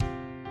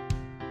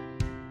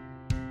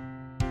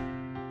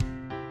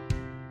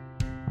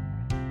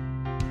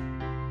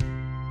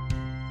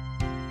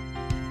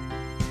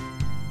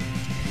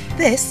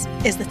This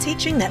is the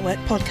Teaching Network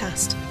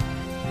podcast.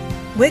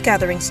 We're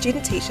gathering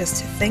student teachers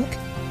to think,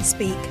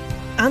 speak,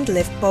 and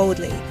live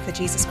boldly for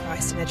Jesus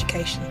Christ in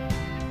education.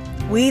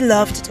 We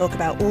love to talk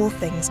about all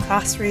things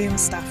classroom,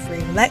 staff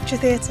room, lecture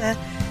theatre,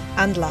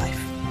 and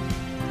life.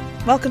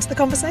 Welcome to the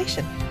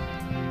conversation.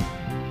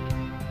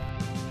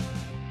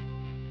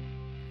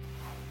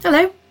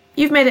 Hello,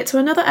 you've made it to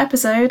another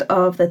episode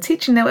of the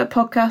Teaching Network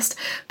podcast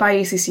by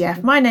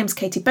UCCF. My name's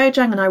Katie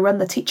Bojang and I run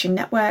the Teaching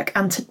Network,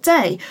 and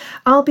today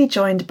I'll be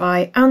joined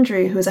by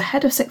Andrew, who is a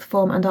head of sixth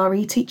form and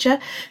RE teacher,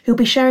 who'll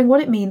be sharing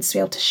what it means to be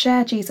able to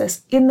share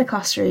Jesus in the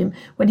classroom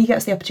when he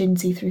gets the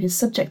opportunity through his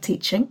subject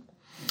teaching.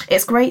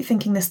 It's great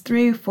thinking this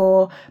through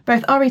for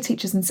both RE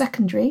teachers in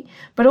secondary,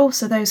 but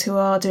also those who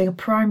are doing a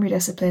primary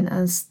discipline,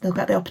 as they'll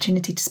get the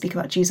opportunity to speak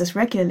about Jesus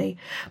regularly.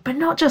 But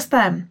not just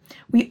them.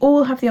 We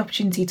all have the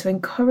opportunity to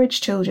encourage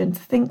children to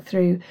think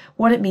through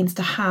what it means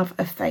to have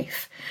a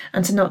faith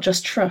and to not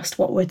just trust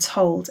what we're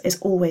told is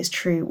always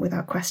true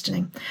without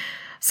questioning.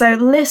 So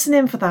listen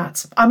in for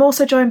that. I'm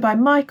also joined by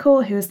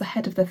Michael, who is the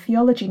head of the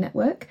Theology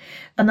Network,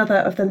 another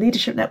of the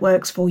leadership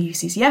networks for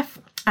UCCF.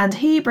 And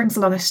he brings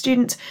along a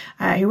student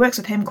who works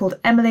with him called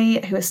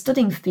Emily, who is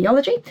studying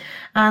theology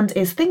and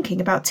is thinking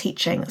about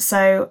teaching.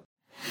 So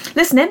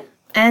listen in,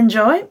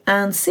 enjoy,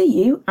 and see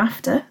you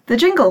after the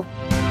jingle.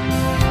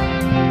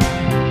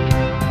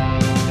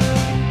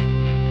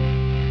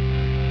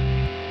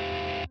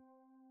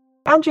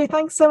 Andrew,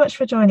 thanks so much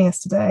for joining us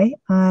today.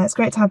 It's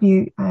great to have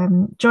you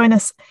join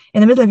us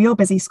in the middle of your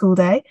busy school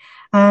day.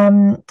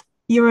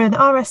 You're an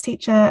RS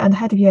teacher and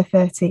head of year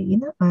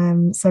 13,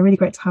 so really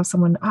great to have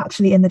someone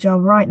actually in the job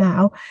right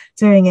now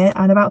doing it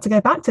and about to go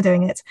back to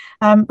doing it.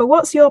 But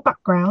what's your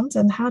background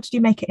and how did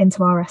you make it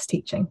into RS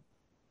teaching?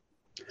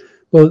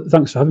 Well,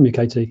 thanks for having me,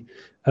 Katie.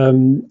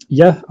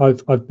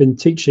 I've been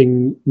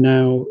teaching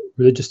now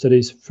religious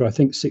studies for I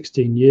think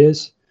 16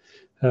 years,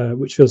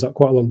 which feels like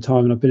quite a long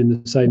time, and I've been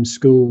in the same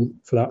school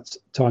for that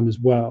time as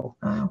well.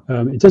 Wow.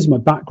 In terms of my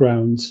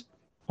background,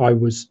 I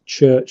was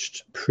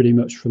churched pretty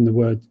much from the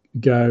word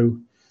go,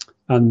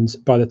 and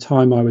by the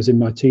time I was in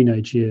my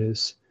teenage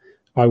years,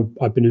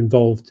 I've been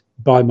involved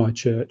by my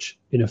church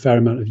in a fair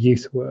amount of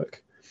youth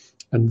work,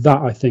 and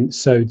that I think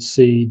sowed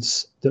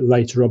seeds that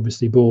later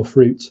obviously bore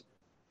fruit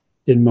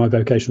in my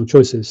vocational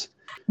choices.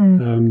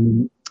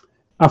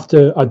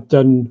 After I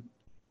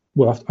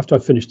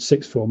finished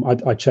sixth form,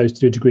 I chose to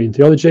do a degree in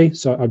theology.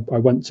 So I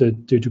went to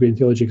do a degree in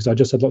theology because I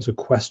just had lots of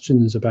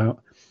questions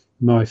about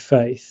my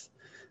faith,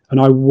 and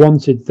I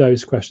wanted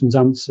those questions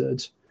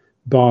answered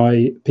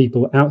by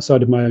people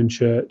outside of my own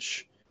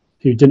church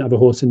who didn't have a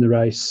horse in the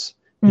race,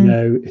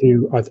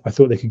 who I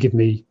thought they could give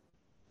me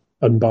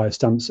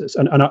unbiased answers.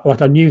 And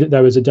I knew that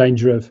there was a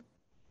danger of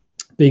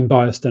being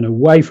biased and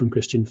away from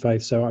Christian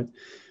faith. So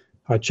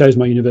I chose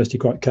my university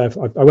quite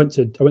carefully. I went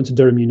to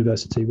Durham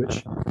University,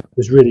 which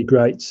was really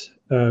great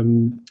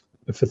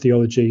for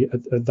theology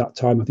at that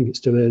time. I think it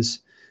still is.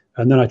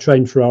 And then I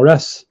trained for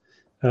RS,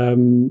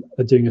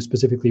 doing a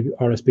specifically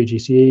RS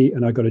BGCE,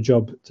 and I got a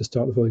job to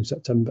start the following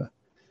September.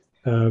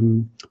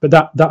 But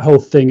that whole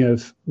thing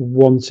of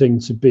wanting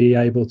to be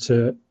able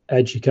to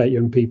educate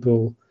young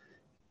people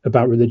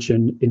about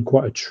religion in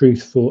quite a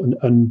truthful and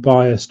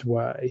unbiased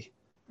way,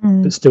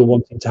 but still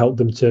wanting to help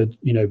them to,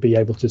 be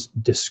able to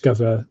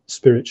discover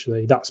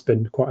spiritually, that's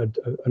been quite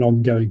an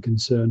ongoing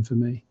concern for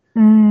me.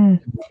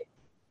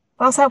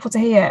 That's helpful to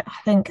hear. I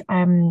think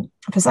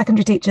for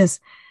secondary teachers,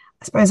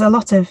 I suppose a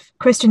lot of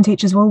Christian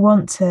teachers will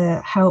want to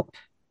help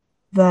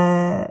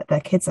their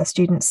kids, their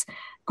students,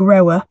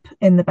 grow up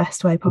in the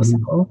best way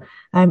possible.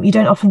 You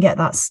don't often get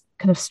that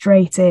kind of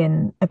straight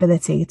in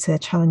ability to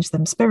challenge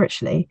them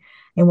spiritually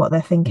in what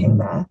they're thinking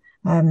there.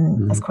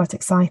 That's quite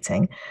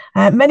exciting.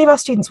 Many of our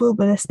students will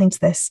be listening to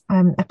this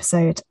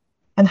episode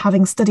and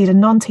having studied a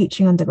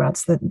non-teaching undergrad,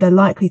 so that they're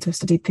likely to have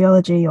studied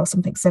theology or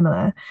something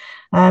similar,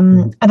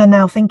 and are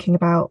now thinking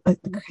about,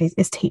 okay,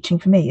 is teaching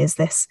for me? Is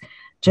this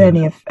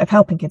journey of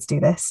helping kids do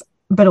this,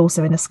 but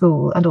also in a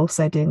school and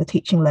also doing the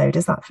teaching load,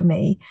 is that for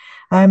me?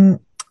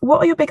 What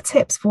are your big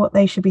tips for what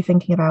they should be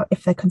thinking about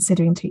if they're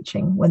considering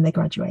teaching when they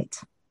graduate?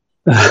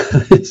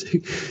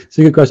 It's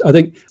a good question. I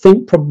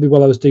think probably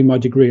while I was doing my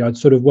degree, I'd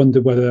sort of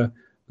wondered whether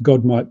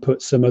God might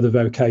put some other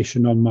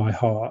vocation on my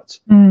heart.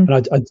 And I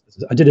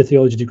did a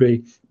theology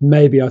degree.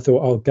 Maybe I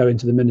thought I'll go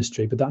into the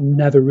ministry, but that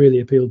never really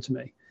appealed to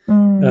me.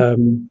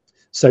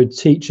 So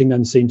teaching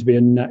then seemed to be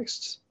a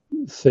next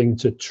thing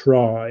to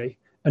try,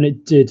 and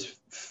it did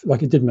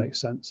make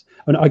sense.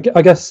 And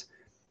I guess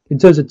in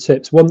terms of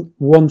tips,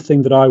 one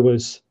thing that I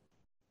was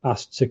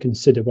asked to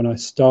consider when I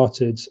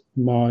started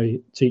my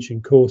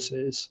teaching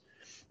courses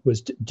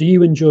was, do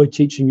you enjoy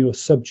teaching your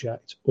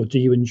subject or do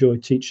you enjoy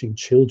teaching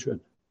children?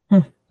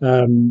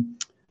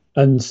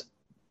 And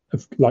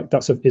like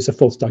it's a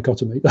false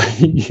dichotomy.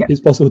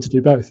 It's possible to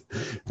do both.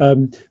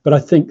 But I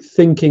think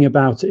thinking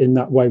about it in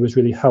that way was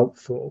really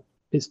helpful.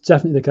 It's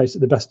definitely the case that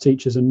the best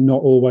teachers are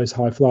not always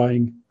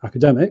high-flying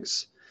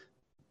academics,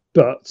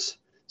 but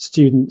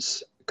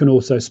students can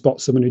also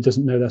spot someone who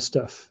doesn't know their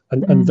stuff,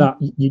 and that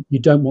you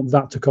don't want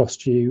that to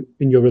cost you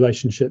in your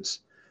relationships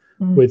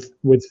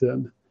with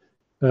them.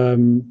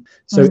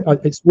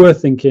 It's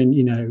worth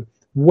thinking,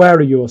 where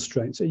are your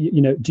strengths?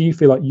 Do you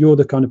feel like you're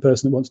the kind of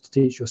person that wants to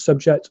teach your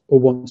subject or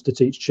wants to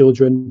teach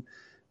children?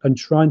 And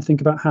try and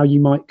think about how you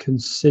might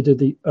consider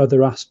the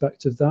other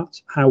aspect of that.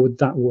 How would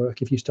that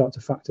work if you start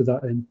to factor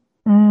that in?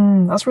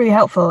 That's really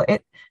helpful.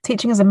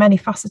 Teaching is a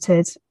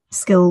many-faceted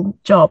skill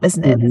job,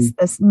 isn't it? Mm-hmm.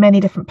 There's many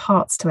different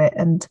parts to it,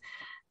 and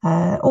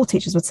all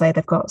teachers would say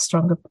they've got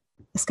stronger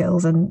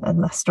skills and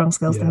less strong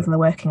skills, things that they're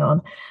working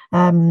on.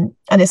 And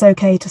it's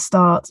okay to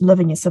start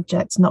loving your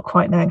subject, not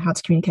quite knowing how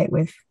to communicate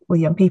with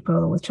young people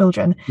or with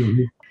children.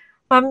 Mm-hmm.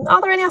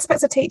 Are there any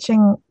aspects of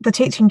the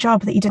teaching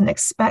job that you didn't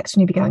expect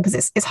when you began?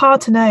 Because it's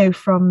hard to know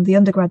from the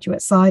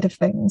undergraduate side of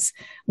things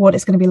what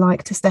it's going to be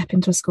like to step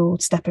into a school,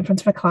 to step in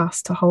front of a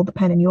class, to hold the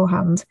pen in your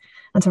hand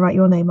and to write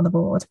your name on the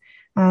board.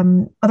 Are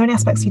there any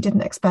aspects you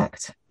didn't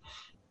expect?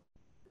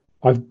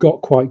 I've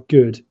got quite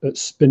good at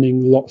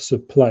spinning lots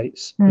of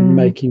plates and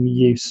making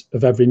use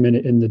of every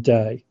minute in the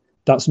day.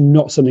 That's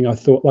not something I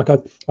thought.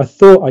 I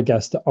thought, I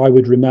guess, that I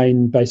would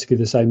remain basically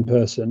the same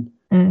person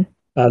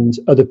and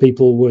other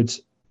people would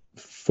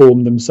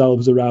form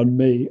themselves around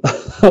me.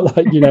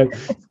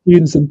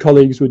 Students and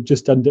colleagues would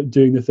just end up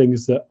doing the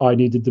things that I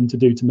needed them to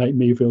do to make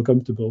me feel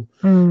comfortable.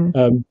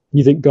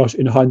 You think, gosh,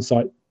 in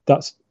hindsight,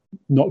 that's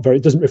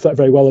it doesn't reflect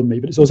very well on me,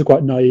 but it's also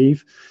quite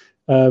naive.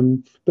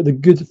 But the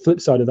good flip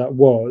side of that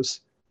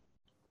was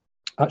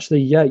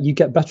actually, you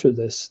get better at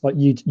this.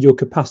 Your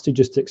capacity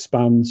just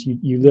expands.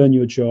 You learn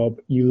your job,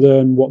 you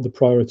learn what the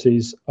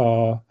priorities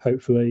are,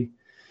 hopefully.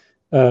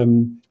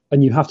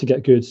 And you have to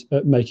get good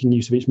at making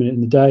use of each minute in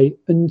the day.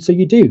 And so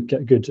you do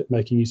get good at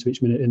making use of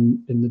each minute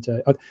in the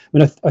day.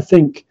 I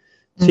think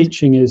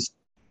teaching is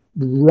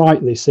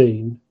rightly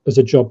seen as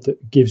a job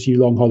that gives you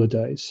long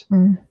holidays,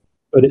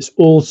 but it's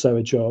also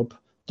a job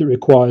that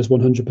requires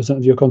 100%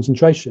 of your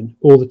concentration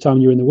all the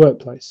time you're in the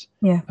workplace.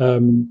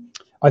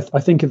 I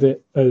think of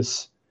it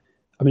as,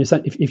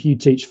 if you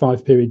teach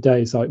 5-period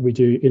days like we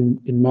do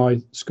in my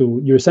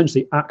school, you're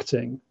essentially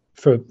acting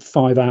for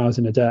 5 hours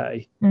in a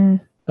day.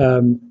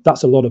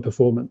 That's a lot of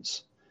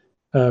performance,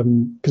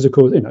 because of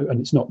course, and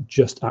it's not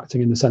just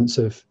acting in the sense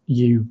of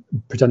you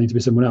pretending to be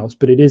someone else,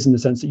 but it is in the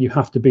sense that you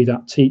have to be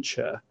that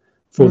teacher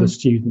for the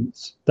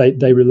students.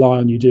 They rely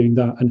on you doing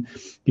that, and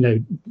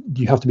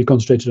you have to be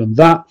concentrated on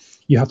that.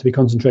 You have to be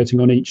concentrating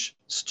on each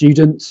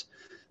student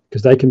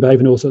because they can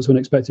behave in all sorts of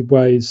unexpected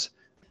ways.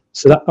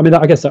 So that,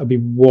 I guess that would be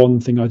one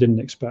thing I didn't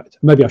expect.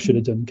 Maybe I should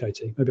have done,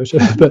 Katie. Maybe I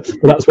should have, but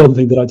that's one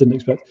thing that I didn't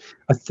expect.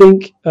 I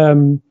think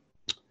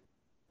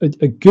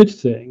a good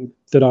thing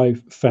that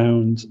I've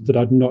found that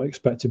I'd not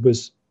expected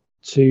was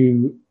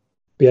to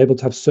be able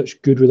to have such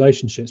good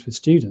relationships with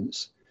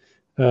students.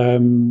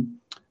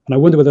 And I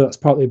wonder whether that's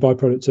partly a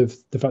byproduct of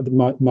the fact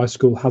that my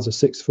school has a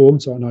sixth form.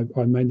 So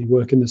I mainly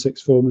work in the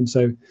sixth form. And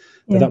so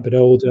they're that bit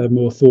older,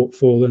 more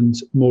thoughtful and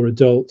more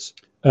adult.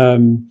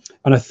 And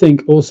I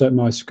think also at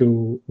my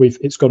school,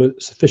 it's got a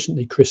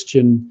sufficiently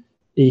Christian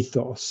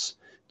ethos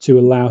to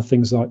allow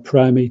things like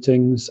prayer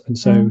meetings. And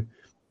so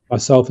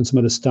myself and some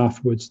other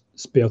staff would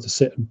be able to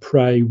sit and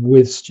pray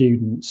with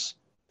students,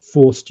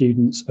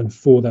 and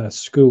for their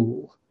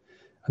school.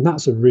 And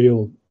that's a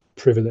real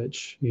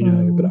privilege,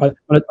 but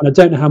I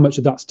don't know how much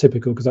of that's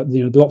typical, because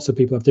lots of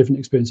people have different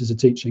experiences of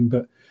teaching,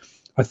 but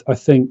I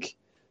think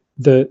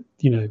that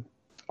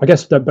I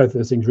guess that both of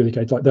those things really,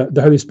 Kate, like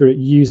the Holy Spirit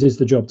uses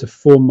the job to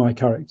form my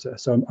character.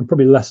 So I'm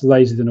probably less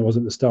lazy than I was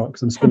at the start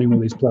because I'm spinning all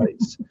these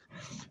plates,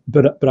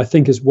 but I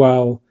think as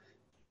well,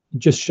 it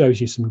just shows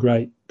you some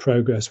great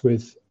progress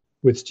with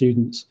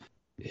students.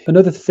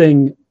 Another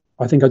thing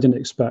I think I didn't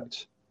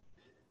expect,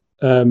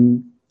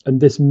 and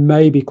this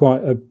may be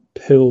quite a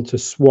pill to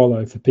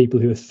swallow for people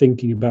who are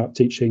thinking about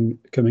teaching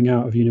coming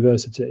out of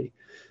university,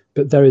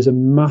 but there is a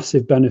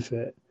massive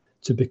benefit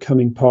to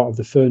becoming part of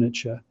the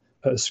furniture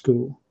at a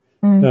school.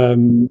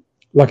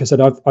 Like I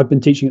said, I've been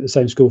teaching at the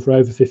same school for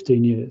over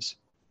 15 years,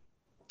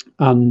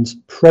 and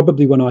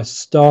probably when I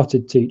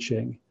started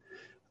teaching,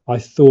 I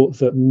thought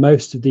that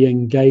most of the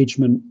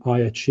engagement I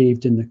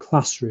achieved in the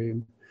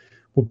classroom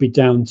would be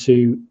down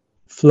to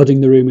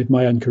flooding the room with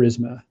my own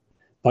charisma,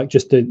 like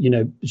just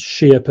the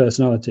sheer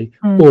personality,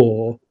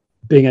 or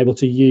being able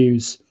to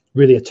use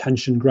really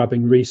attention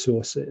grabbing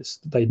resources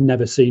that they'd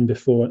never seen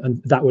before,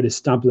 and that would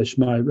establish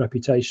my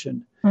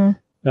reputation.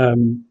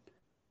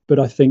 But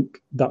I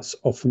think that's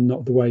often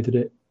not the way that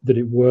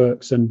it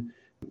works. And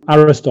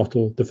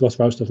Aristotle, the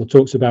philosopher Aristotle,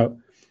 talks about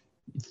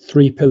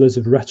 3 pillars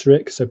of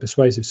rhetoric, so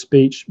persuasive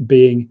speech,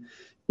 being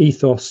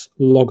ethos,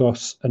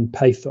 logos, and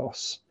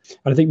pathos.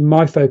 And I think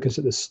my focus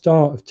at the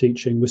start of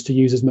teaching was to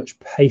use as much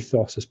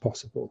pathos as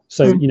possible.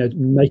 So,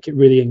 make it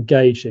really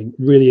engaging,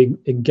 really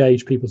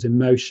engage people's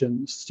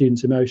emotions,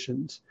 students'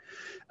 emotions.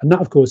 And that,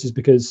 of course, is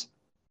because,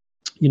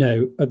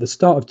 at the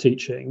start of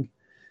teaching,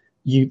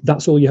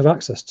 that's all you have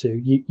access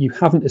to. You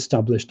haven't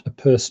established a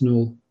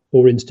personal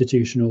or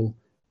institutional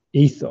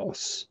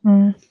ethos.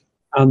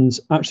 And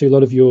actually, a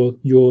lot of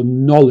your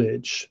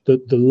knowledge,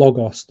 the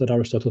logos that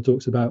Aristotle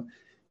talks about,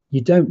 you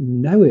don't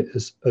know it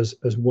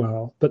as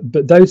well,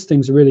 but those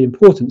things are really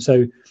important.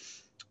 So,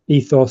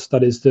 ethos,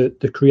 that is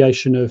the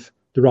creation of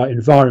the right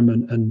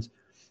environment and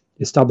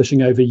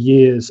establishing over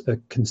years a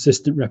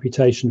consistent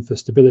reputation for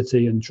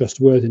stability and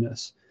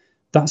trustworthiness,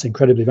 that's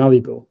incredibly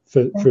valuable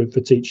for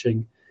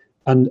teaching,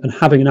 and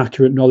having an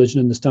accurate knowledge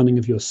and understanding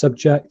of your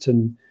subject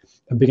and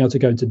being able to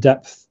go into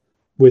depth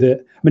with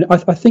it. I mean,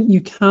 I think you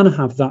can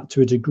have that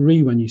to a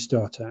degree when you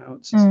start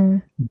out,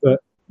 but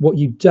what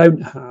you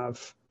don't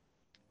have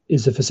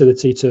is the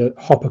facility to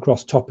hop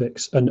across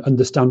topics and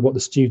understand what the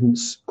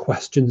students'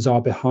 questions are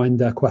behind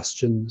their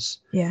questions,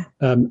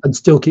 and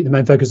still keep the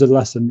main focus of the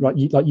lesson, right?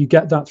 You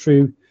get that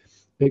through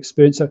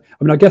experience. So,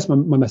 I mean, I guess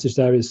my message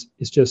there is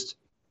just,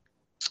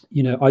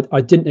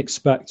 I didn't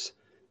expect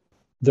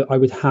that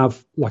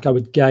I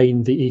would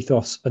gain the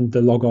ethos and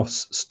the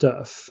logos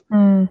stuff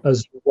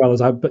as well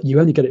as but you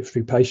only get it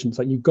through patience.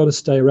 Like, you've got to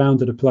stay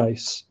around at a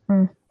place,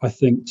 I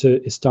think,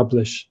 to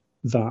establish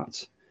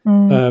that.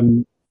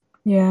 I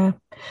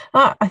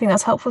think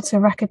that's helpful to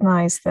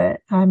recognise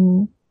that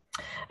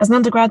as an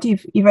undergrad,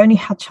 you've only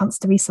had chance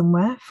to be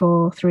somewhere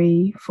for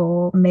 3,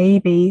 4,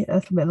 maybe a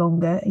little bit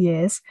longer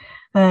years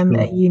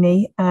at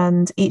uni,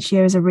 and each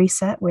year is a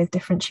reset with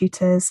different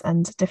tutors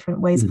and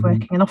different ways of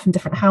working, and often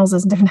different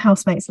houses and different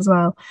housemates as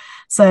well.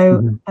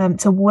 So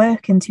to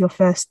work into your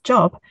first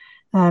job,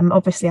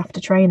 obviously after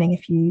training,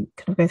 if you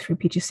kind of go through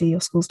PGC or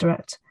Schools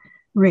Direct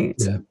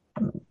route,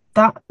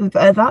 that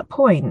at that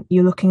point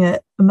you're looking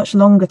at a much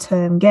longer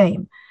term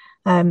game.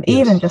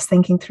 Even just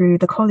thinking through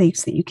the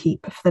colleagues that you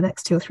keep for the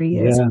next 2 or 3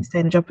 years, if you stay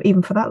in a job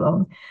even for that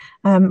long.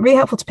 Really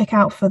helpful to pick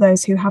out for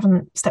those who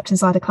haven't stepped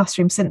inside a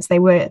classroom since they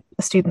were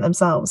a student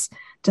themselves,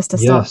 just to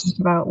start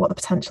thinking about what the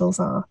potentials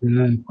are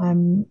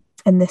in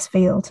this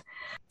field.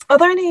 Are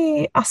there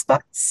any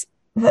aspects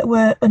that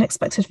were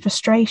unexpected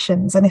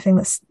frustrations, anything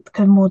that's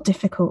kind of more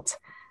difficult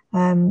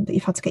that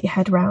you've had to get your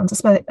head around, I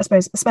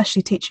suppose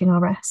especially teaching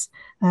RS,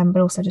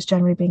 but also just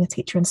generally being a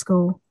teacher in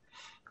school?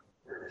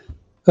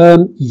 I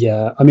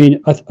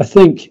mean, I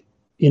think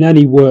in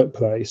any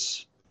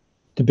workplace,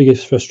 the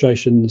biggest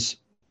frustrations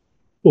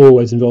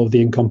always involve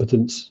the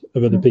incompetence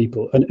of other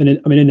people. And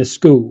in a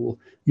school,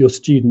 your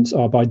students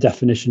are by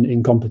definition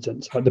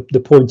incompetent. Like, the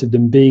point of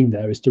them being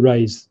there is to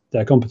raise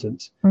their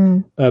competence.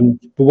 But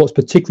what's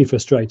particularly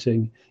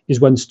frustrating is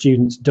when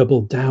students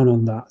double down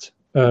on that.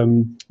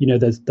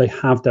 They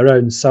have their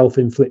own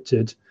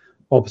self-inflicted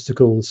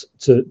obstacles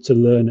to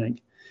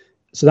learning.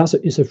 So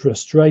it's a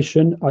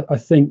frustration. I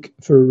think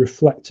for a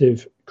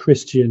reflective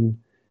Christian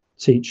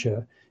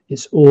teacher,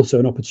 it's also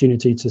an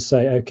opportunity to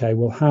say, okay,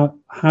 well,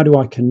 how do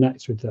I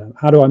connect with them?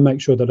 How do I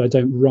make sure that I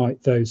don't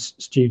write those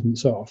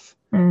students off?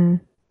 And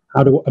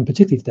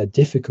particularly if they're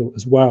difficult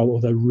as well,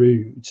 or they're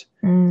rude,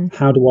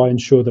 how do I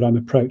ensure that I'm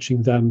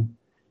approaching them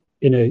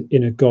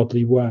in a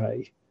godly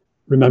way,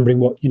 remembering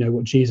what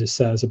Jesus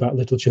says about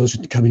little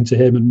children coming to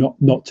him and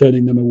not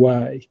turning them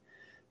away.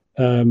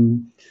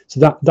 So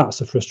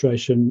that's a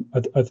frustration.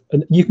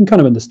 And you can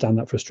kind of understand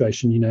that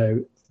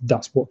frustration.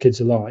 That's what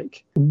kids are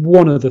like.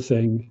 One other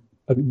thing,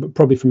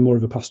 probably from more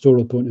of a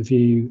pastoral point of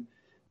view,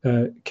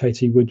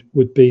 Katie,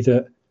 would be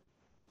that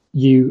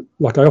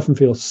I often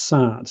feel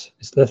sad.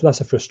 It's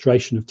less a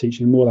frustration of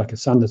teaching, more like a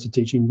sadness of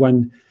teaching,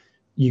 when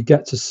you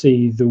get to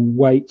see the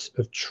weight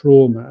of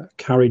trauma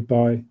carried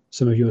by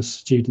some of your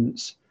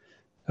students.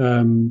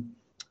 And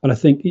I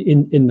think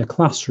in the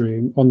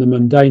classroom, on the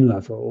mundane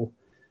level,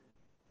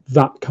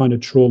 that kind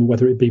of trauma,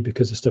 whether it be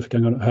because of stuff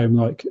going on at home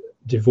like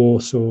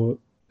divorce or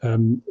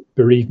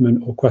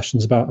bereavement, or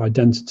questions about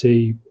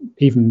identity,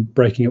 even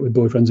breaking up with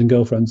boyfriends and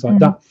girlfriends, like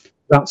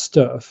that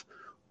stuff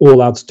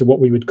all adds to what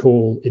we would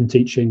call in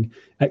teaching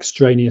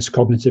extraneous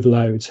cognitive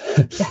load.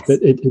 That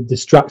it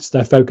distracts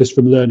their focus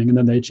from learning, and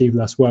then they achieve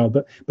less well.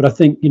 But I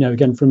think,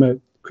 again, from a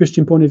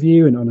Christian point of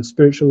view and on a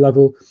spiritual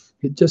level,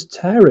 it does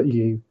tear at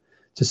you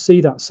to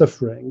see that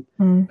suffering,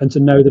 and to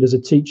know that as a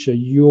teacher,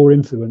 your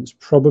influence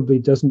probably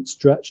doesn't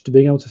stretch to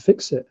being able to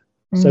fix it.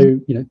 So,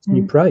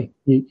 you pray.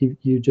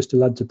 You're just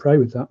allowed to pray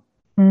with that.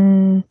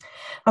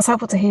 That's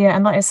helpful to hear,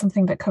 and that is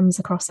something that comes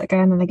across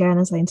again and again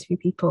as I interview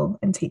people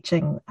in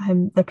teaching.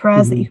 The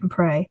prayers that you can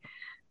pray,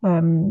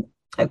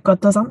 God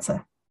does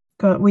answer.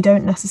 God, we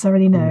don't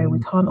necessarily know. We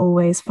can't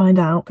always find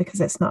out because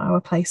it's not our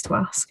place to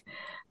ask.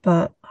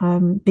 But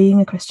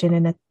being a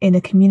Christian in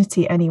a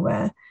community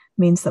anywhere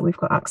means that we've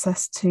got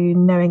access to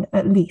knowing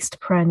at least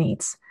prayer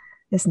needs,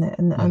 isn't it?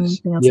 And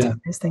being able to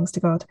take those things to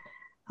God,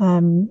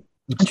 and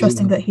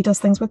trusting that he does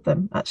things with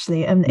them,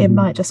 actually. And it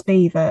might just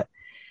be that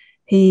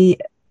he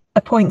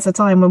appoints a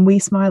time when we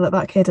smile at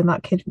that kid, and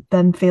that kid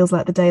then feels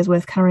like the day is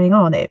worth carrying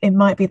on. It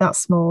might be that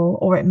small,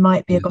 or it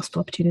might be a gospel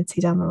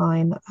opportunity down the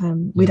line.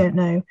 We don't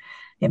know.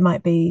 It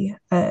might be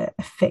a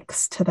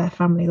fix to their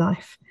family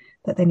life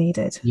that they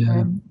needed.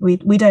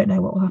 We don't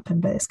know what will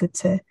happen, but it's good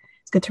to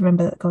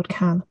remember that God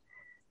can.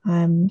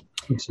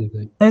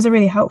 Absolutely. Those are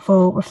really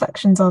helpful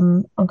reflections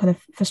on kind of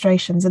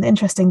frustrations, and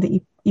interesting that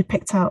you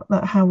picked out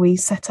that how we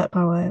set up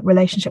our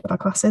relationship with our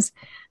classes.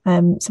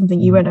 Something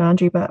you won't know,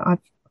 Andrew, but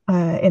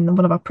in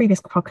one of our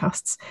previous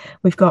podcasts,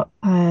 we've got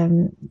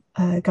a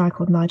guy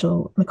called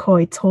Nigel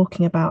McCoy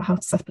talking about how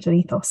to set up an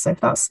ethos. So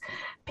if that's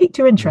piqued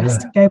your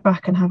interest, go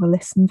back and have a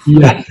listen.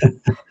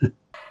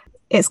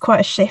 It's quite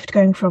a shift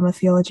going from a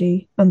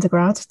theology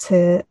undergrad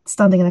to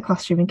standing in a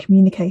classroom and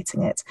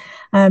communicating it.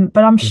 But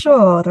I'm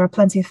sure there are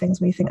plenty of things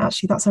where you think,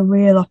 actually, that's a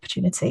real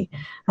opportunity.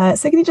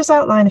 So can you just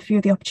outline a few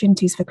of the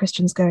opportunities for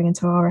Christians going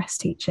into RS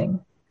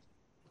teaching?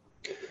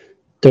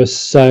 There are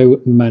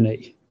so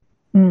many.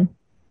 I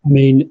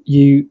mean,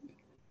 you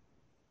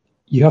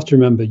have to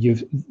remember,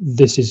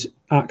 this is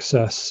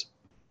access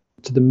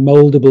to the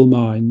moldable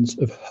minds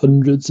of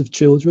hundreds of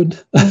children,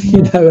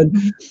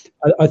 and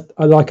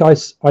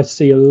I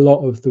see a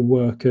lot of the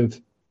work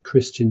of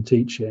Christian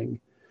teaching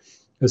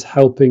as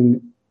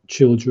helping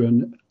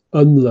children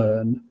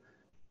unlearn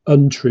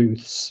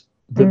untruths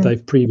that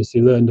they've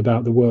previously learned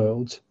about the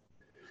world,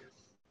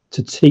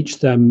 to teach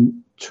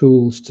them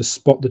tools to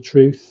spot the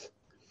truth,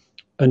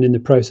 and in the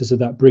process of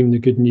that, bring the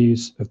good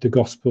news of the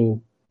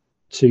gospel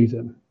to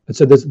them. And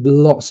so there's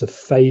lots of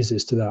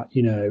phases to that,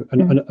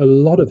 and a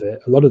lot of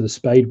the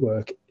spade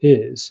work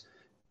is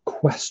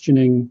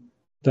questioning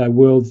their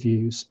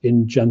worldviews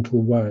in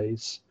gentle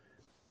ways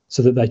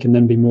so that they can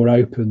then be more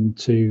open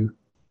to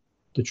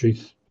the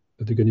truth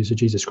of the good news of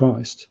Jesus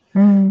Christ.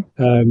 And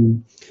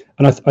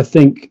I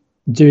think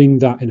doing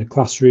that in a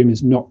classroom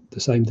is not the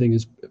same thing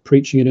as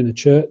preaching it in a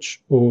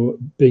church or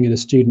being in a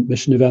student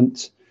mission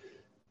event.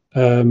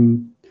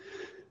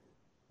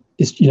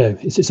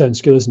 It's its own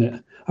skill, isn't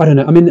it? I don't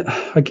know. I mean,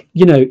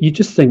 you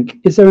just think,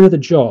 is there another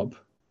job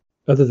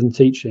other than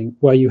teaching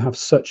where you have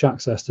such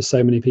access to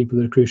so many people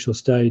at a crucial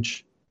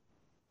stage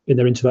in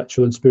their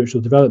intellectual and spiritual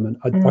development?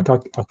 I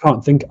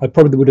can't think. I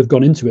probably would have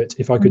gone into it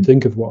if I could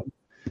think of one.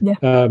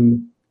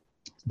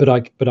 But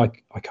I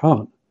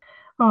can't.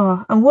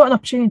 Oh, and what an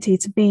opportunity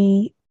to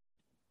be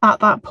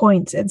at that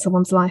point in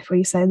someone's life where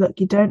you say, look,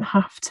 you don't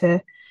have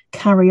to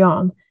carry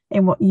on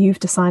in what you've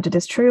decided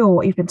is true or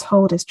what you've been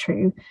told is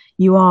true.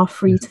 You are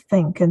free to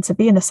think, and to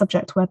be in a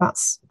subject where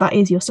that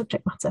is your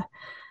subject matter.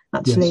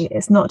 Actually,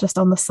 it's not just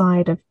on the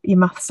side of your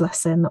maths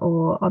lesson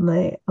or on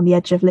the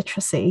edge of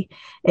literacy.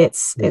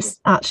 It's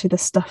actually the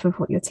stuff of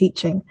what you're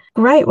teaching.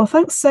 Great. Well,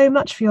 thanks so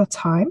much for your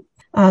time.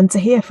 And to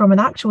hear from an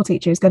actual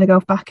teacher who's going to go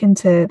back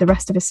into the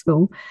rest of his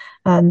school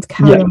and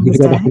carry on his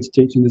day. Go back into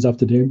teaching this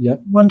afternoon. Yeah.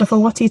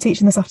 Wonderful. What are you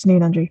teaching this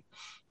afternoon, Andrew?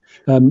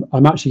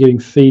 I'm actually giving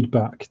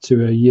feedback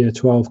to a Year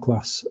 12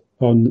 class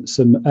on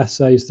some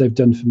essays they've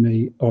done for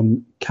me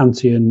on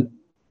Kantian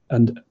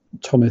and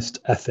Thomist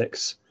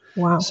ethics.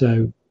 Wow.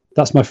 So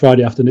that's my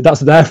Friday afternoon.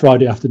 That's their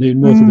Friday afternoon,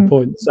 more to the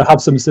point. So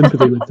have some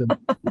sympathy with them.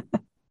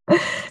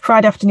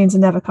 Friday afternoons are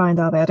never kind,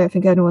 are they? I don't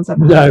think anyone's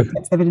ever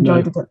they've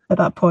enjoyed it at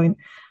that point.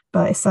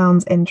 But it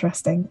sounds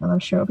interesting, and I'm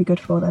sure it'll be good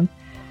for them.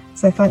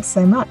 So thanks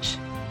so much.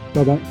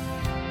 Bye-bye.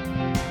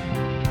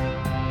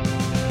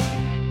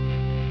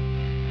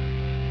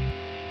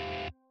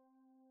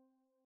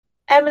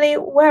 Emily,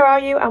 where are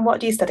you and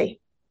what do you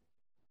study?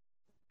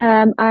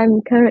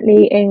 I'm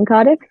currently in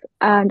Cardiff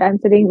and I'm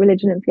studying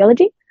religion and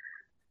theology.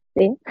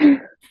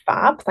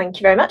 Fab, thank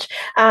you very much.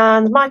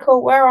 And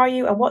Michael, where are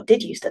you and what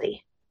did you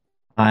study?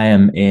 I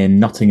am in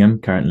Nottingham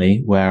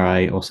currently, where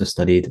I also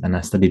studied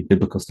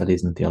biblical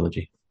studies and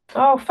theology.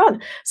 Oh,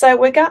 fun. So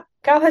we're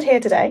gathered here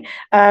today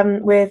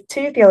with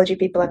two theology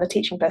people and a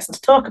teaching person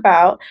to talk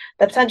about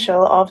the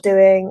potential of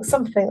doing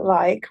something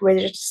like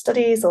religious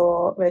studies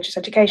or religious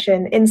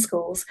education in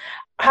schools.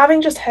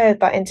 Having just heard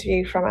that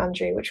interview from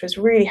Andrew, which was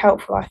really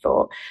helpful, I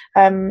thought,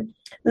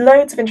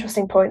 loads of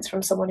interesting points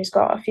from someone who's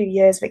got a few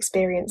years of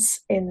experience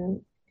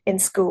in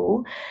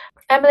school.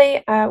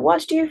 Emily,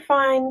 what do you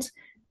find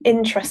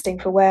interesting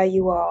for where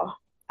you are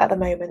at the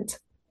moment?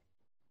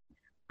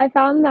 I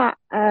found that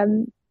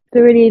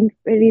really,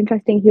 really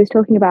interesting. He was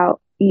talking about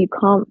you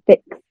can't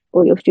fix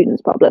all your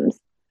students' problems.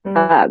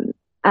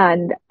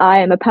 And I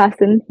am a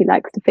person who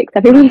likes to fix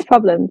everyone's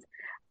problems.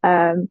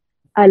 I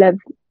love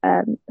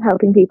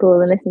helping people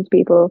and listening to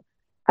people.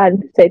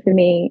 And so for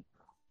me,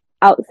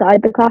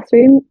 outside the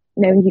classroom,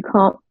 you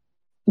can't,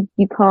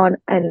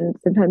 and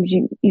sometimes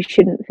you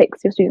shouldn't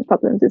fix your students'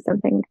 problems is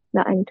something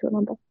that I need to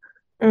remember.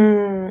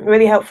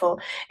 Really helpful.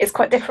 It's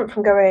quite different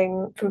from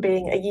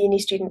being a uni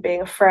student,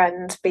 being a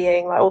friend,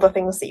 being like all the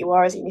things that you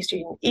are as a uni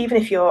student, even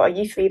if you're a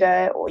youth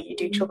leader or you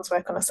do children's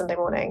work on a Sunday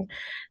morning,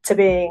 to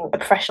being a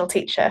professional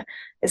teacher,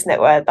 isn't it?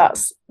 Where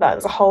that's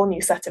a whole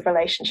new set of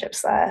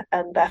relationships there,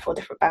 and therefore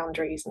different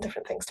boundaries and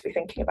different things to be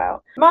thinking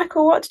about.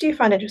 Michael, what did you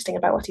find interesting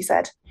about what he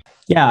said?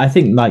 Yeah, I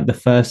think like the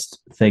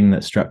first thing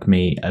that struck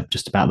me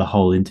just about the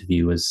whole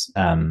interview was,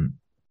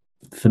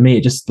 for me,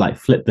 it just like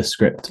flipped the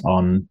script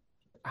on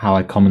how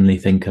I commonly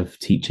think of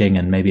teaching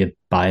and maybe a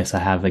bias I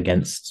have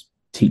against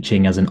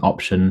teaching as an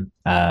option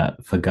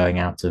for coming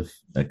out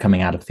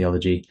of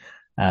theology.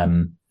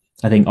 I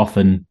think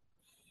often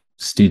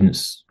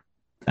students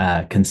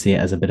can see it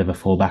as a bit of a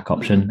fallback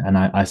option, and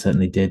I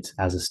certainly did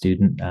as a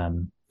student.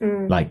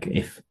 Like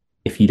if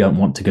you don't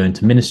want to go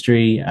into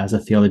ministry as a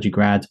theology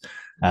grad,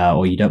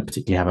 or you don't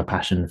particularly have a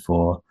passion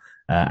for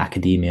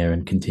academia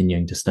and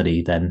continuing to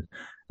study, then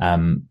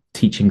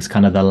teaching's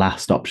kind of the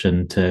last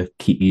option to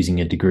keep using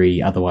a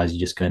degree. Otherwise, you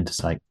just go into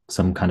like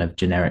some kind of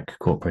generic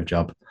corporate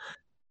job.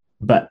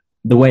 But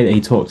the way that he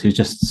talked, he was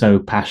just so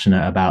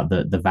passionate about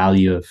the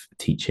value of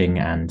teaching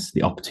and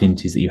the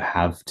opportunities that you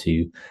have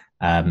to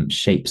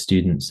shape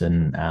students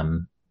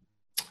and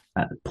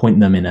point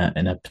them in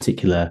a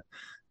particular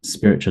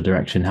spiritual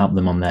direction, help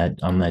them on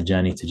their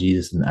journey to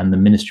Jesus, and the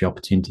ministry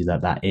opportunity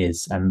that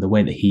is, and the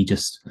way that he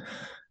just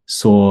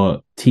saw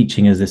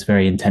teaching as this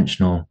very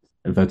intentional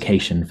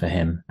vocation for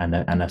him and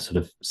a sort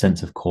of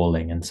sense of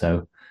calling. And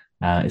so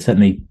it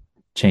certainly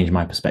changed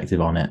my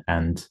perspective on it.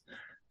 And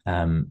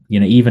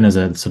even as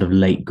a sort of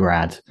late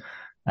grad,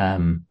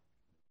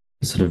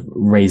 sort of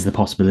raise the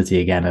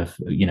possibility again of,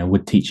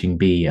 would teaching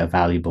be a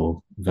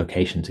valuable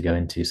vocation to go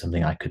into,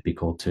 something I could be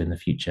called to in the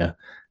future?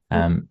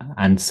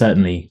 And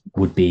certainly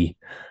would be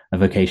a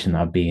vocation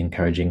that I'd be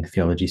encouraging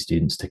theology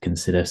students to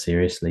consider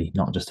seriously,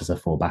 not just as a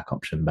fallback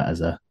option, but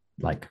as a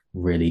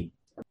really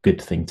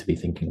good thing to be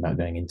thinking about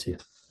going into.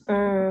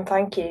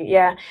 Thank you.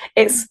 Yeah,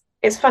 it's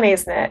funny,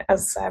 isn't it?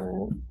 As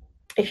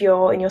if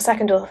you're in your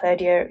second or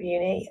third year at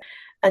uni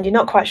and you're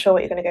not quite sure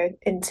what you're going to go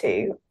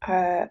into,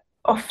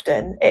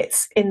 often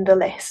it's in the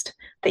list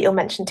that you'll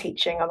mention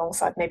teaching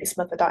alongside maybe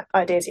some other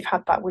ideas you've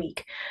had that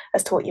week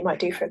as to what you might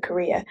do for a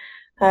career.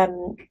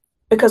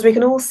 Because we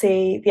can all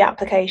see the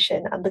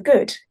application and the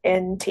good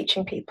in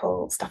teaching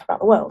people stuff about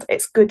the world.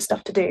 It's good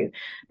stuff to do,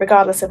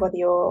 regardless of whether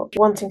you're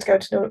wanting to go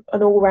to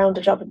an all-rounder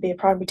job and be a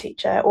primary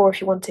teacher, or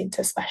if you're wanting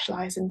to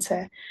specialise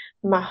into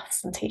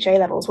maths and teach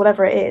A-levels,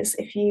 whatever it is.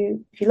 If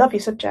you love your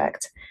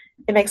subject,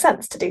 it makes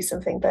sense to do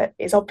something that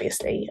is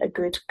obviously a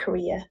good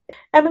career.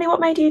 Emily, what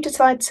made you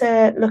decide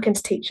to look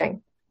into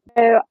teaching?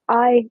 So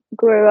I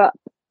grew up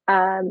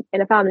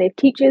in a family of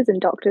teachers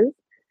and doctors,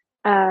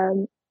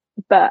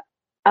 but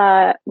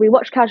we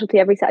watch Casualty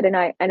every Saturday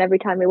night, and every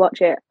time we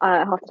watch it,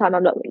 half the time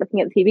I'm not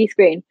looking at the TV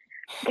screen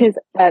because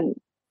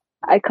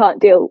I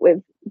can't deal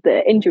with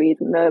the injuries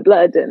and the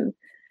blood, and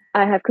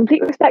I have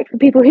complete respect for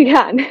people who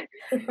can.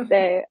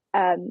 So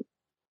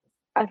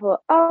I thought,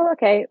 oh,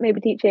 okay, maybe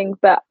teaching,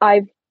 but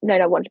I've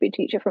known I want to be a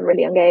teacher from a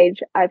really young age.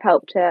 I've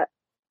helped at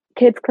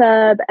kids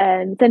club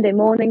and Sunday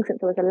morning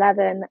since I was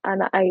 11,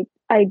 and I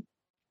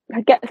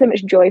get so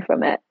much joy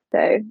from it.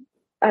 So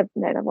I've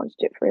known I wanted to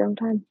do it for a long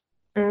time.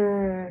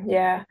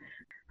 Yeah.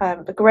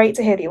 But great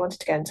to hear that you wanted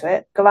to go into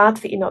it. Glad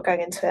that you're not going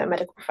into a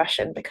medical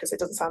profession, because it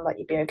doesn't sound like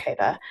you'd be okay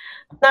there.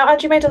 Now,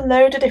 Andrew made a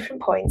load of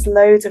different points,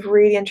 loads of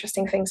really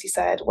interesting things he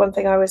said. One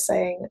thing I was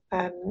saying,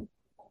 I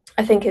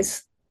think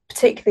is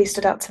particularly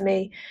stood out to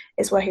me,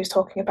 is where he was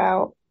talking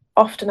about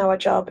often our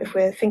job, if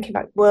we're thinking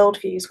about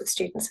worldviews with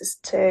students, is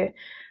to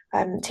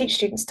teach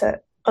students to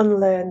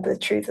unlearn the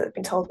truth that they've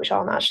been told which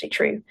aren't actually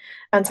true,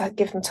 and to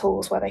give them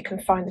tools where they can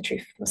find the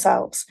truth for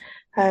themselves.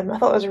 I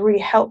thought it was a really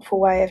helpful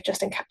way of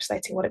just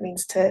encapsulating what it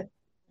means to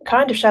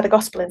kind of share the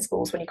gospel in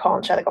schools when you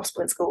can't share the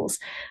gospel in schools.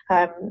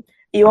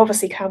 You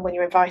obviously can when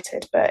you're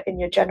invited, but in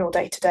your general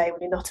day-to-day,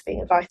 when you're not being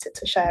invited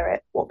to share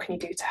it, what can you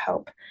do to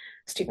help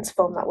students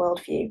form that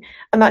worldview?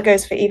 And that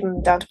goes for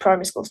even down to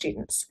primary school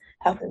students,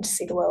 helping them to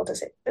see the world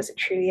as it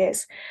truly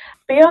is.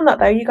 Beyond that,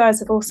 though, you guys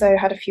have also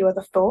had a few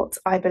other thoughts,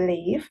 I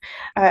believe.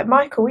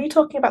 Michael, were you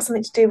talking about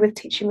something to do with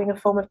teaching being a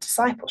form of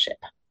discipleship?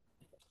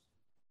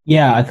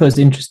 Yeah, I thought it was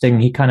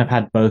interesting. He kind of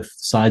had both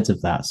sides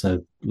of that.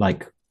 So,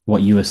 like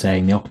what you were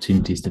saying, the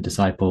opportunities to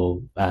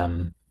disciple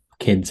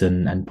kids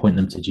and point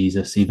them to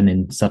Jesus, even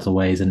in subtle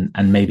ways, and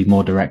maybe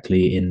more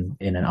directly in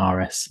an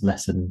RS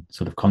lesson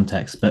sort of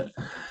context. But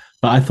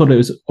I thought it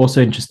was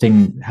also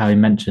interesting how he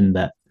mentioned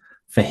that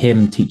for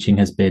him, teaching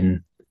has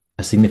been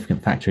a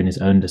significant factor in his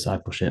own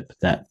discipleship.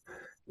 That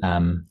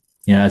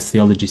as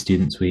theology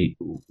students,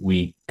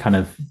 we kind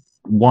of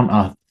want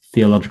our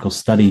theological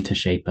study to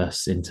shape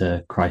us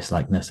into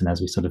Christ-likeness, and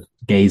as we sort of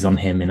gaze on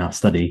him in our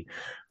study,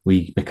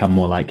 we become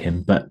more like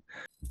him. But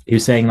he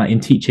was saying, like, in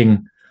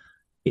teaching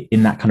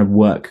in that kind of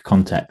work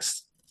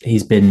context,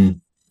 he's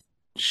been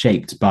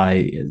shaped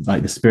by,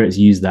 like, the Spirit's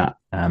used that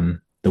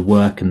the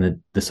work and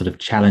the sort of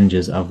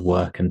challenges of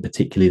work, and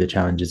particularly the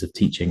challenges of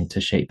teaching, to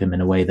shape him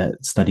in a way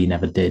that study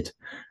never did,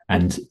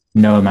 and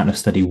no amount of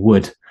study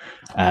would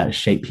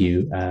shape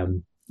you.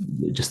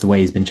 Just the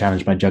way he's been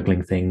challenged by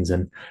juggling things,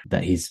 and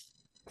that he's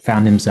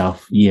found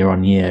himself year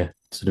on year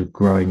sort of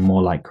growing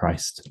more like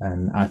Christ.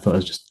 And I thought it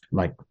was just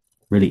like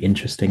really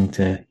interesting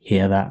to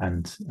hear that,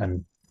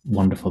 and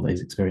wonderful that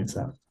he's experienced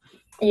that.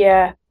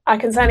 Yeah, I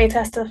can certainly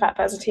attest to the fact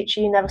that as a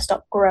teacher, you never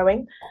stop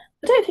growing.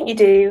 I don't think you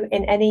do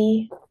in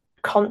any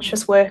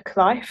conscious work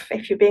life.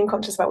 If you're being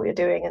conscious about what you're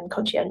doing and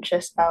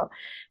conscientious about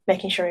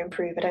making sure you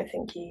improve, I don't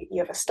think you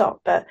ever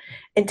stop. But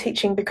in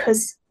teaching,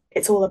 because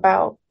it's all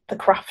about the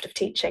craft of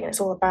teaching, and it's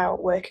all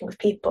about working with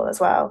people as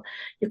well,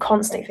 you're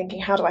constantly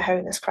thinking, how do I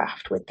hone this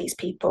craft with these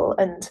people?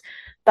 And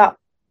that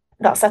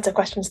set of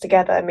questions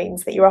together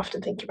means that you're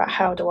often thinking about,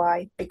 how do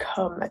I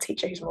become a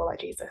teacher who's more like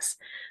Jesus,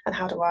 and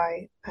how do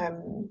I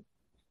kind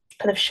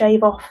of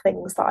shave off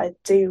things that I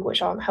do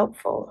which aren't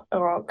helpful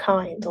or aren't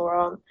kind or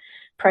aren't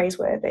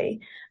praiseworthy,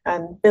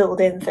 and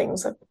build in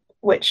things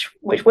which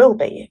will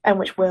be and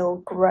which will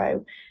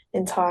grow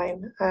in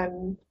time.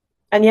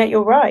 And yet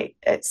you're right,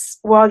 it's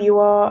while you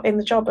are in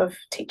the job of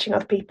teaching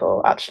other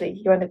people, actually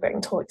you end up getting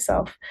taught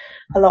yourself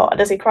a lot.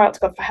 And as you cry out to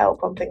God for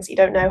help on things you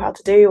don't know how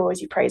to do, or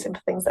as you praise him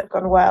for things that have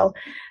gone well,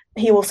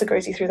 he also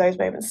grows you through those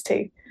moments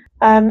too.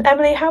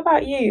 Emily, how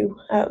about you?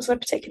 Was there a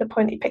particular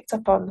point that you picked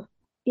up on?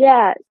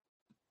 Yeah,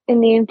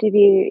 in the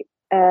interview,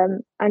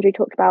 Andrew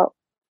talked about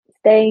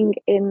staying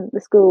in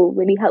the school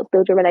really helps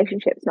build your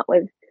relationships,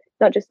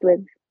 not just with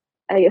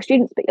your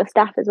students, but your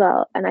staff as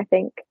well. And I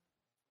think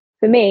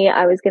for me,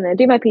 I was going to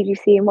do my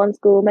PGC in one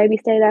school, maybe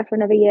stay there for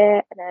another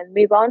year and then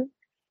move on.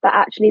 But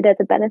actually,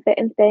 there's a benefit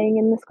in staying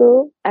in the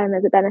school, and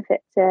there's a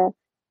benefit to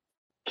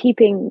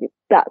keeping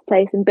that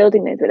place and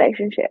building those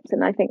relationships.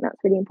 And I think that's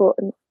really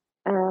important.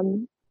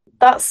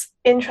 That's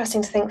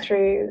interesting to think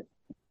through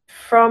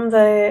from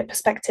the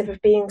perspective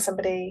of being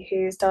somebody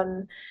who's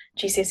done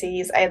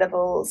GCSEs,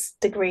 A-levels,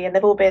 degree, and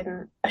they've all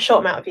been a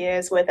short amount of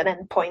years with an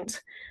end point,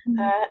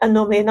 and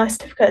normally a nice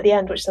certificate at the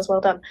end, which says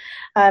well done.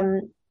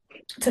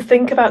 To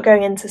think about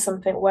going into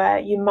something where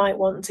you might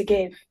want to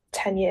give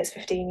 10 years,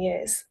 15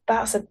 years,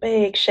 that's a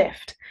big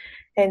shift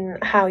in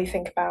how you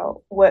think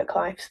about work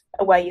life,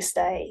 where you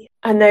stay.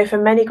 I know for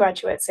many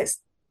graduates, it's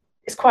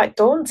quite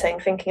daunting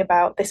thinking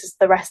about this is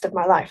the rest of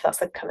my life. That's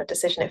the kind of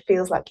decision it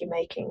feels like you're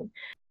making.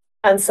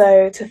 And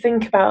so to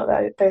think about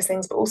those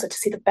things, but also to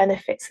see the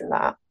benefits in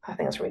that, I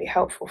think that's really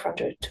helpful for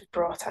Andrew to have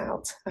brought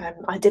out.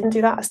 I didn't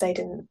do that. I stayed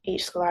in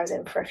each school I was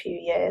in for a few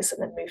years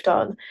and then moved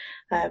on.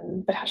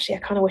 But actually, I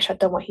kind of wish I'd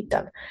done what he'd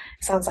done.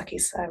 It sounds like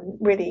he's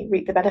really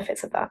reaped the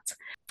benefits of that.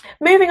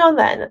 Moving on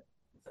then,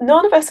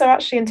 none of us are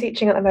actually in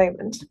teaching at the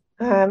moment.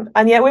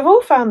 And yet we've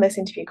all found this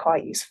interview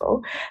quite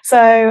useful.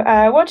 So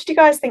what did you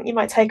guys think you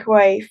might take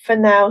away for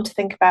now to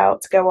think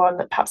about, to go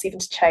on, perhaps even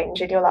to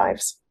change in your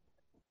lives?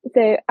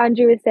 So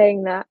Andrew was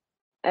saying that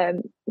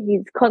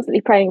he's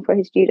constantly praying for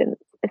his students,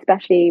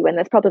 especially when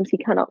there's problems he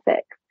cannot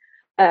fix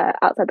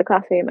outside the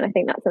classroom. And I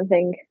think that's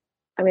something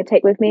I'm going to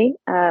take with me.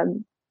 I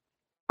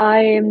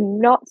am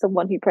not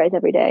someone who prays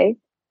every day,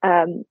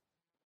 and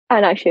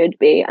I should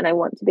be, and I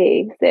want to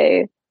be.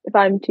 So if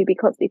I'm to be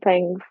constantly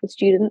praying for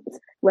students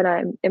when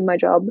I'm in my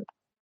job,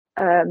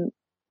 I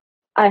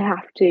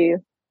have to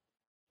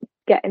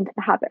get into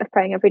the habit of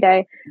praying every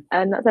day.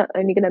 And that's not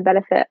only going to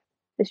benefit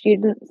the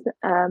students,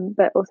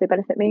 but also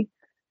benefit me.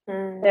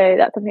 So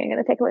that's something I'm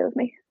going to take away with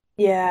me.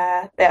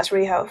 Yeah, that's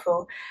really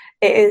helpful.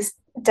 It is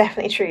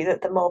definitely true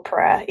that the more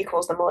prayer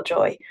equals the more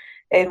joy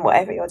in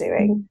whatever you're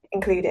doing,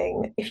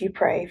 including if you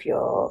pray for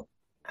your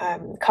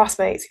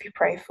classmates, if you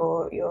pray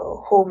for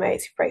your hallmates,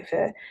 if you pray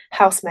for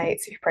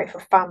housemates, if you pray for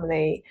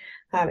family,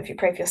 if you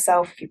pray for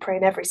yourself, if you pray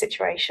in every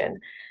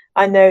situation.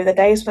 I know the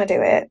days when I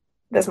do it,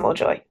 there's more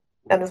joy.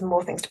 And there's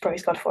more things to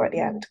praise God for at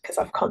the end, because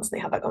I've constantly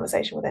had that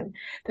conversation with him.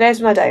 The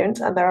days when I don't,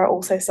 and there are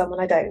also some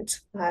when I don't,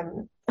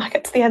 I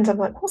get to the end, I'm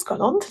like, what's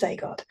gone on today,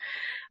 God?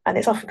 And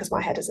it's often because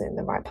my head isn't in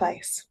the right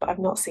place, but I've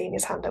not seen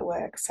his hand at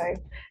work. So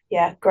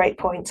yeah, great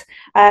point.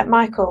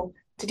 Michael,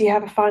 did you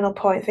have a final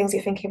point, things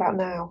you're thinking about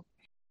now?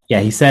 Yeah,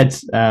 he said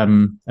a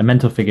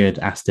mentor figure had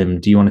asked him,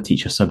 do you want to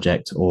teach a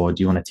subject or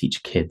do you want to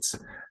teach kids?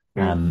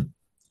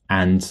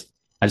 And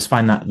I just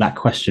find that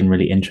question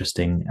really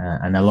interesting.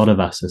 And a lot of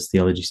us as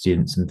theology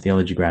students and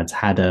theology grads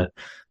had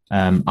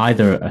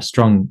either a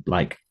strong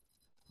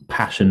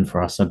passion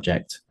for our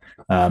subject,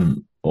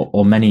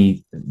 or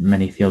many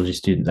theology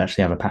students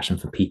actually have a passion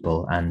for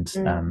people, and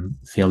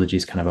theology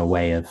is kind of a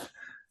way of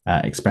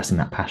expressing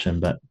that passion.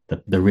 But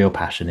the real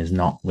passion is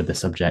not with the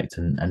subject,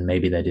 and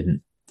maybe they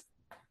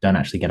don't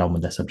actually get on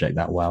with their subject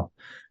that well.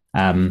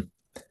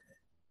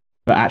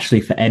 But actually,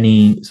 for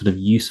any sort of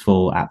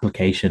useful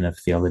application of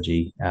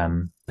theology,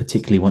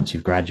 particularly once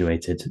you've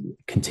graduated,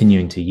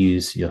 continuing to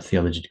use your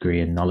theology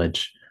degree and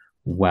knowledge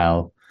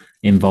well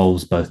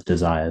involves both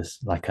desires,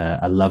 like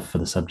a love for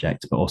the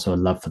subject, but also a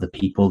love for the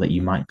people that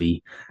you might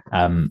be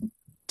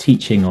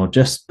teaching, or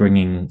just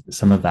bringing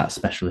some of that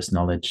specialist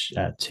knowledge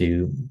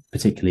to,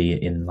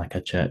 particularly in like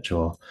a church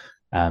or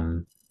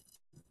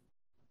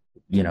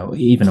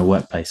even a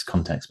workplace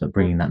context, but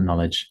bringing that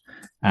knowledge.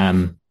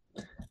 And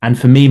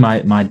for me,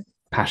 my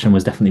passion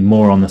was definitely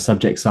more on the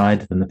subject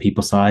side than the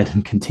people side,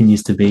 and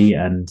continues to be.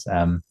 And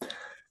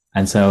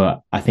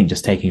so I think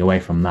just taking away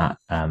from that,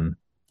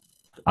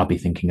 I'll be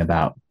thinking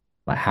about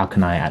how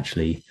can I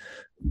actually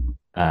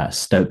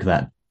stoke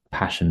that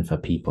passion for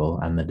people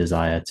and the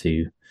desire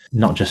to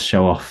not just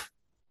show off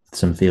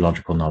some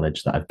theological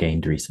knowledge that I've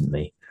gained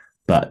recently,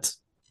 but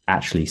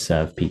actually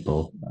serve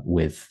people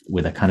with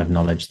a kind of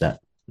knowledge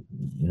that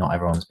not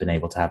everyone's been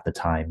able to have the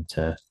time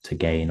to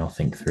gain or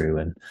think through.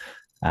 And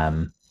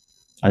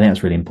I think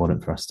that's really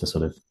important for us to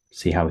sort of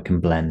see how we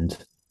can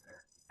blend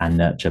and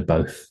nurture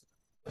both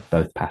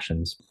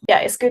passions. Yeah,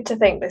 it's good to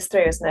think this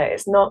through, isn't it?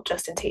 It's not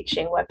just in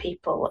teaching where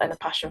people and a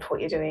passion for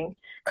what you're doing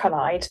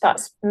collide.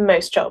 That's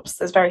most jobs.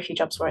 There's very few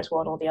jobs where it's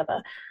one or the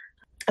other.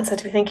 And so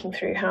to be thinking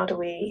through how do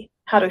we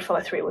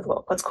follow through with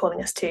what God's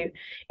calling us to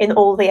in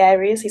all the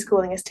areas he's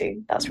calling us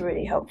to, that's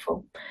really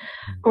helpful.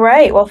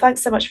 Great. Well,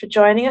 thanks so much for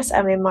joining us,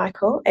 Emily and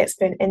Michael. It's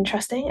been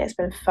interesting. It's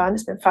been fun.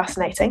 It's been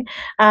fascinating.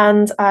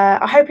 And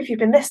I hope if you've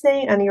been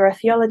listening and you're a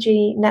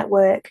Theology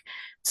Network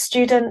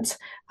student,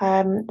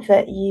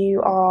 that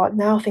you are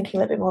now thinking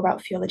a little bit more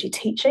about theology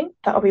teaching.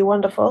 That'll be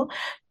wonderful.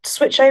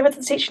 Switch over to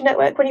the Teaching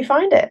Network when you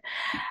find it.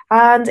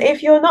 And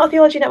if you're not a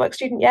Theology Network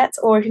student yet,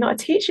 or if you're not a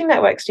Teaching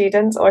Network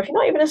student, or if you're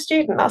not even a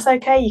student, that's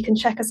okay. You can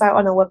check us out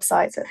on our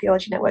websites at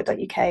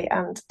theologynetwork.uk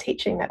and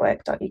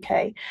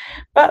teachingnetwork.uk.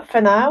 But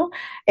for now,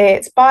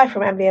 it's bye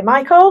from Emily and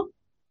Michael.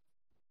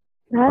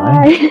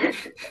 Bye.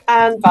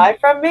 And bye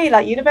from me,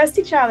 like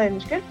University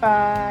Challenge.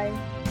 Goodbye.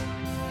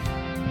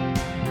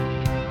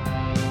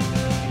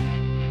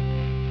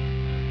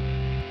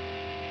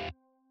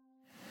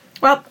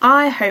 Well,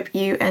 I hope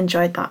you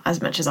enjoyed that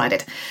as much as I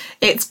did.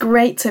 It's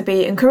great to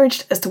be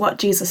encouraged as to what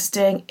Jesus is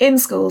doing in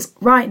schools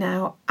right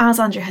now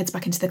as Andrew heads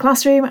back into the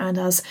classroom and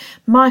as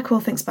Michael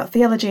thinks about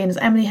theology and as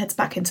Emily heads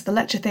back into the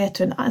lecture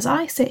theatre and as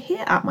I sit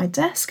here at my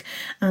desk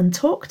and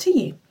talk to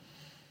you.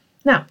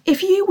 Now,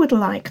 if you would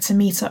like to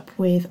meet up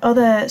with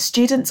other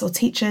students or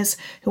teachers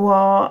who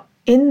are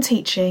in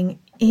teaching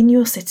in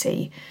your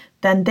city,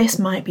 then this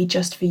might be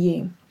just for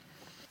you.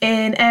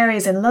 In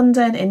areas in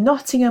London, in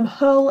Nottingham,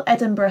 Hull,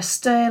 Edinburgh,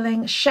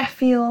 Stirling,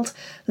 Sheffield,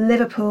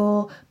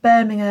 Liverpool,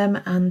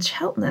 Birmingham and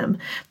Cheltenham,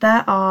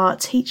 there are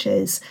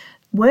teachers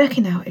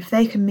working out if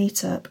they can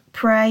meet up,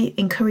 pray,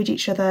 encourage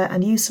each other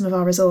and use some of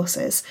our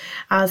resources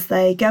as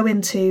they go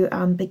into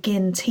and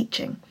begin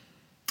teaching.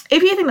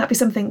 If you think that'd be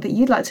something that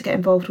you'd like to get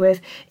involved with,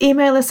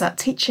 email us at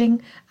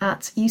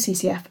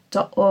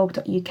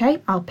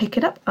teaching@uccf.org.uk. I'll pick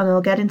it up and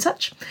I'll get in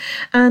touch.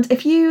 And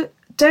if you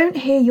don't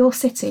hear your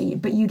city,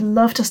 but you'd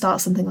love to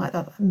start something like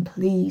that, then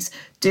please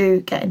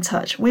do get in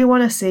touch. We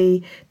want to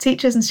see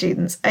teachers and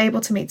students able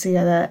to meet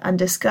together and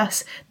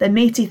discuss the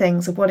meaty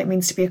things of what it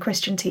means to be a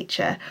Christian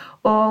teacher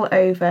all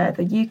over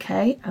the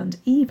UK and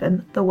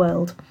even the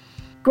world.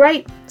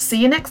 Great.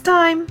 See you next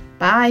time.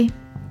 Bye.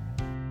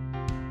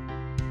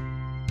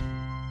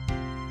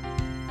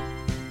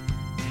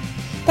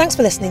 Thanks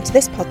for listening to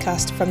this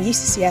podcast from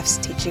UCCF's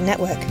Teaching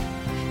Network.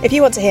 If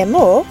you want to hear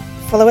more,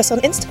 follow us on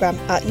Instagram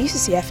at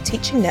UCCF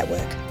Teaching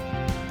Network.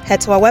 Head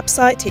to our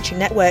website,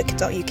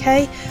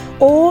 teachingnetwork.uk,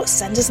 or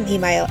send us an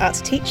email at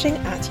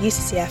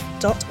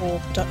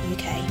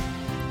teaching@uccf.org.uk.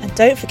 And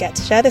don't forget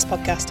to share this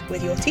podcast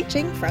with your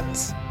teaching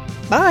friends.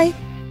 Bye!